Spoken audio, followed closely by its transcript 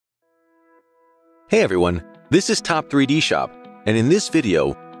Hey everyone, this is Top 3D Shop, and in this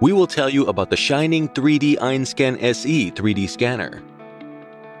video, we will tell you about the shining 3D EinScan-SE 3D scanner.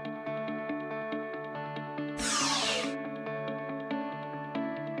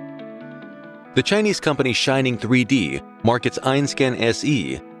 The Chinese company Shining 3D markets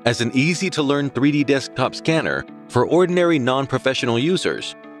EinScan-SE as an easy-to-learn 3D desktop scanner for ordinary non-professional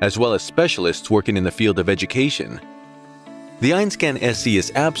users, as well as specialists working in the field of education. The EinScan-SE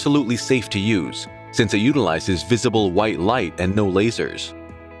is absolutely safe to use, since it utilizes visible white light and no lasers.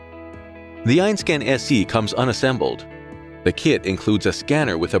 The EinScan-SE comes unassembled. The kit includes a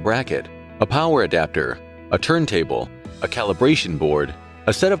scanner with a bracket, a power adapter, a turntable, a calibration board,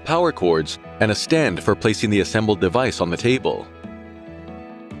 a set of power cords, and a stand for placing the assembled device on the table.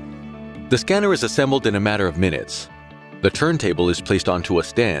 The scanner is assembled in a matter of minutes. The turntable is placed onto a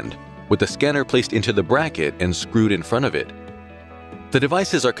stand, with the scanner placed into the bracket and screwed in front of it. The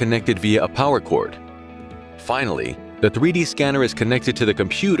devices are connected via a power cord. Finally, the 3D scanner is connected to the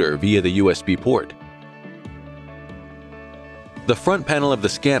computer via the USB port. The front panel of the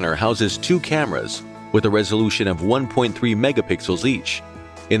scanner houses two cameras with a resolution of 1.3 megapixels each.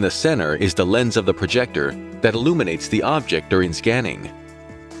 In the center is the lens of the projector that illuminates the object during scanning.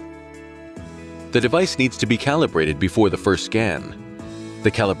 The device needs to be calibrated before the first scan.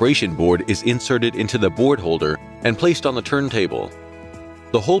 The calibration board is inserted into the board holder and placed on the turntable.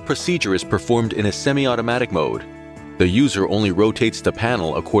 The whole procedure is performed in a semi-automatic mode. The user only rotates the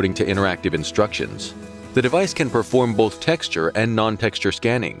panel according to interactive instructions. The device can perform both texture and non-texture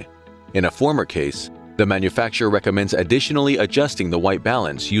scanning. In a former case, the manufacturer recommends additionally adjusting the white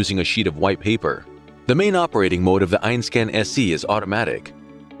balance using a sheet of white paper. The main operating mode of the EinScan-SE is automatic.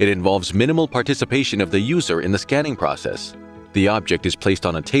 It involves minimal participation of the user in the scanning process. The object is placed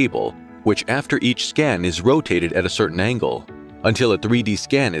on a table, which after each scan is rotated at a certain angle, until a 3D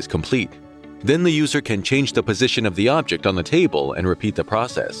scan is complete. Then the user can change the position of the object on the table and repeat the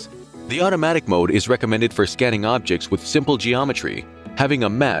process. The automatic mode is recommended for scanning objects with simple geometry, having a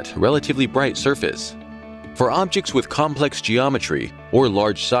matte, relatively bright surface. For objects with complex geometry or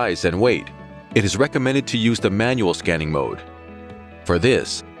large size and weight, it is recommended to use the manual scanning mode. For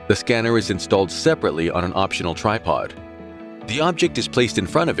this, the scanner is installed separately on an optional tripod. The object is placed in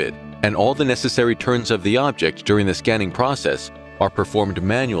front of it, and all the necessary turns of the object during the scanning process are performed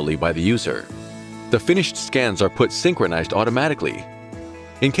manually by the user. The finished scans are put synchronized automatically.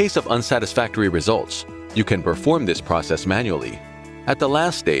 In case of unsatisfactory results, you can perform this process manually. At the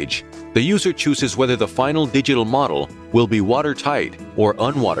last stage, the user chooses whether the final digital model will be watertight or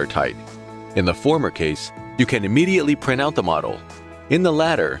unwatertight. In the former case, you can immediately print out the model. In the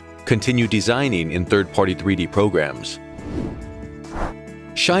latter, continue designing in third-party 3D programs.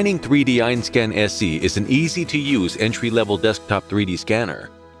 Shining 3D EinScan-SE is an easy-to-use entry-level desktop 3D scanner.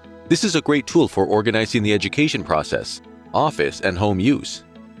 This is a great tool for organizing the education process, office, and home use.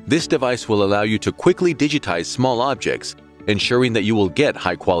 This device will allow you to quickly digitize small objects, ensuring that you will get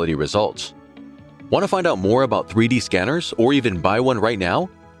high-quality results. Want to find out more about 3D scanners or even buy one right now?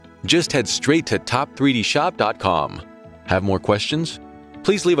 Just head straight to top3dshop.com. Have more questions?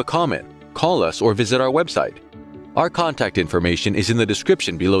 Please leave a comment, call us, or visit our website. Our contact information is in the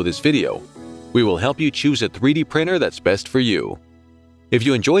description below this video. We will help you choose a 3D printer that's best for you. If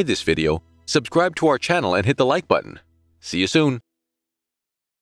you enjoyed this video, subscribe to our channel and hit the like button. See you soon!